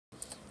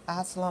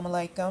Assalamu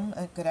alaikum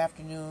and good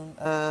afternoon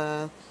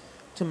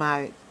to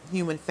my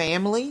human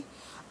family.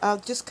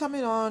 Just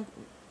coming on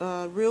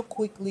real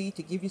quickly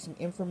to give you some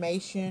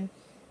information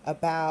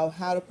about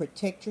how to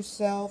protect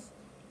yourself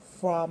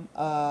from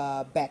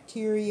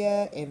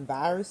bacteria and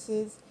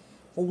viruses.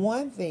 For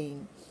one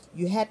thing,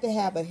 you have to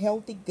have a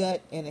healthy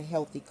gut and a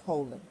healthy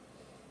colon.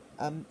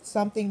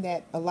 Something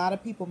that a lot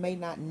of people may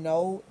not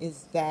know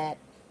is that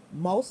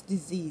most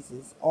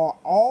diseases or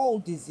all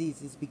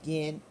diseases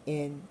begin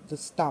in the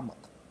stomach.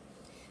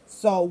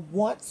 So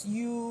once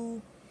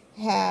you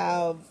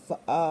have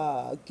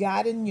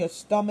gotten your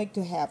stomach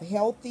to have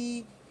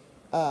healthy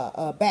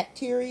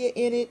bacteria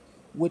in it,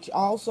 which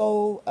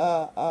also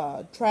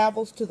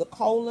travels to the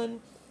colon,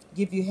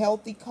 give you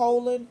healthy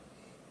colon,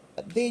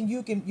 then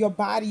your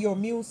body, your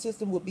immune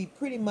system will be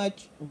pretty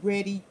much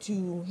ready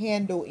to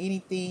handle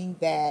anything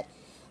that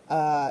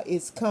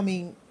is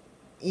coming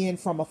in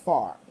from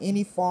afar,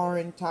 any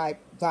foreign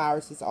type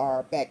viruses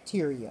or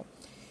bacteria.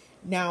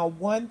 Now,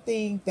 one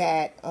thing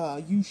that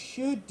you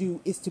should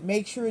do is to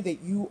make sure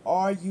that you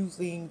are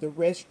using the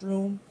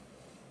restroom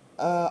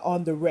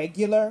on the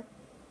regular.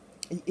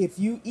 If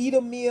you eat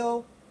a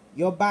meal,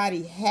 your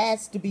body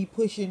has to be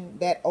pushing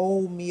that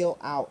old meal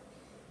out.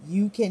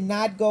 You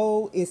cannot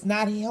go, it's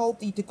not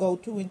healthy to go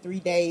 2 and 3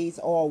 days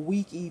or a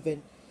week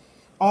even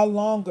or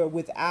longer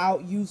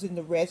without using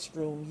the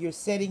restroom. You're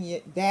setting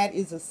it, that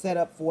is a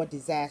setup for a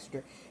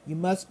disaster. You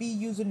must be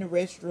using the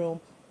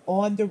restroom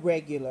on the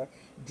regular,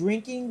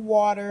 drinking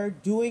water,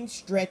 doing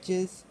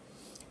stretches.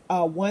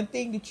 One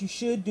thing that you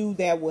should do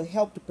that will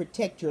help to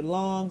protect your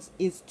lungs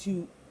is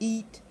to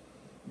eat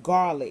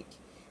garlic.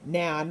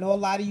 Now, I know a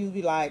lot of you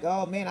be like,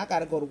 oh man, I got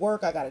to go to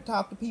work. I got to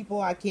talk to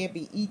people. I can't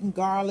be eating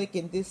garlic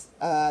and this,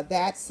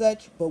 that,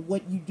 such. But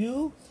what you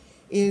do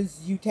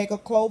is you take a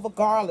clove of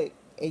garlic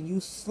and you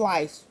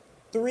slice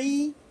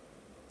 3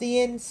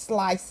 thin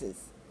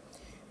slices.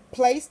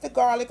 Place the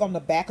garlic on the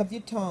back of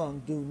your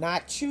tongue. Do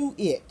not chew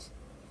it.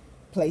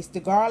 Place the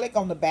garlic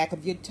on the back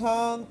of your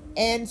tongue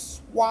and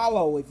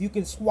swallow. If you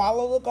can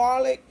swallow the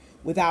garlic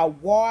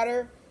without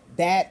water,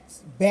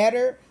 that's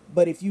better.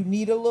 But if you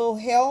need a little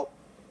help,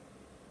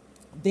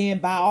 then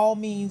by all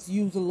means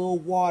use a little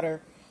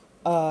water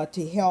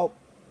to help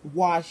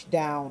wash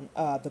down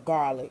the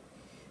garlic.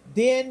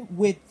 Then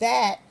with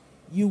that,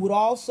 you would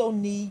also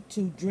need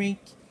to drink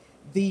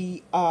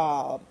the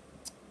I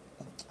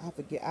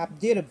forget, I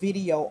did a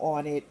video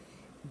on it,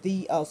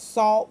 the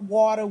salt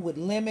water with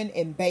lemon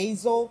and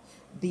basil,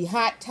 the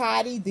hot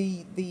toddy,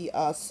 the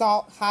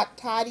salt hot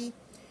toddy.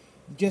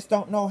 Just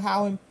don't know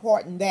how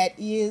important that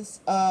is,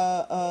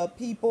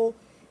 people.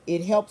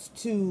 It helps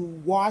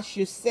to wash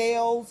your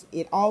cells.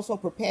 It also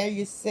prepares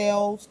your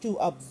cells to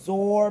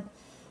absorb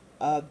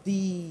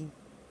the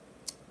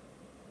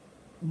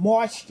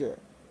moisture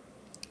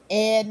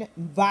and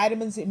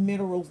vitamins and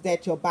minerals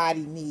that your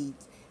body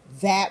needs.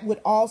 That would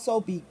also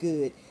be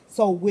good.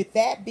 So with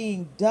that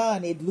being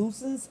done, it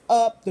loosens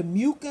up the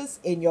mucus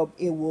and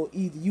you will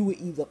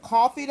either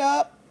cough it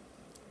up,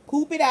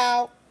 poop it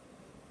out,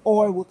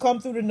 or it will come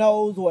through the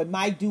nose, or it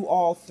might do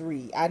all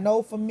three. I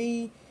know for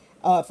me,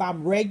 if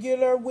I'm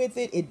regular with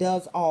it, it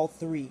does all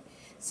three.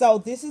 So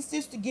this is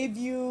just to give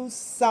you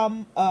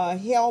some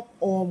help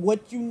on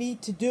what you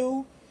need to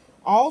do.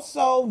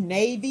 Also,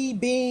 navy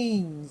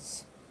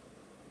beans.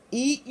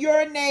 Eat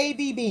your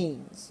navy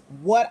beans.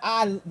 What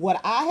I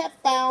have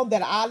found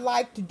that I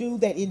like to do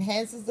that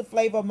enhances the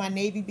flavor of my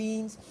navy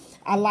beans,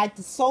 I like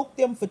to soak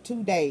them for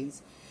 2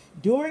 days.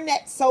 During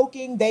that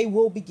soaking, they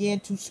will begin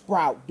to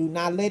sprout. Do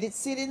not let it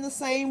sit in the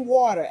same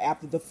water.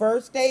 After the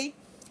first day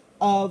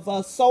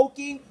of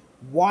soaking,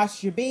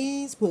 wash your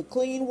beans, put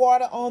clean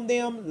water on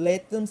them,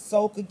 let them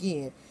soak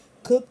again.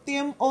 Cook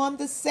them on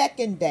the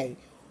second day.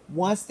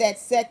 Once that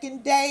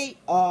second day,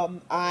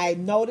 I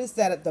noticed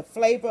that the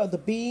flavor of the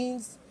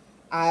beans,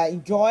 I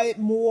enjoy it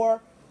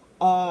more,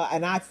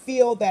 and I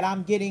feel that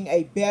I'm getting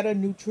a better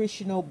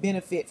nutritional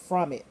benefit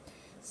from it.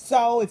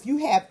 So if you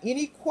have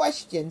any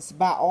questions,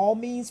 by all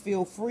means,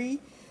 feel free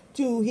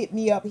to hit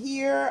me up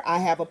here. I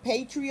have a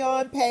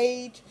Patreon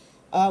page,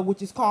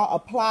 which is called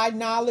Apply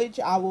Knowledge.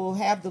 I will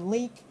have the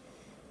link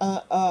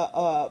uh, uh,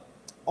 uh,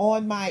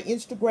 on my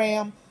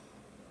Instagram,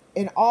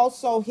 and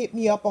also hit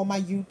me up on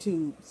my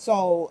YouTube.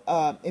 So,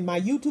 and my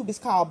YouTube is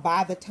called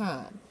By the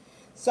Time.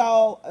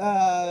 So,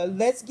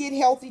 let's get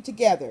healthy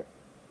together.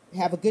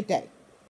 Have a good day.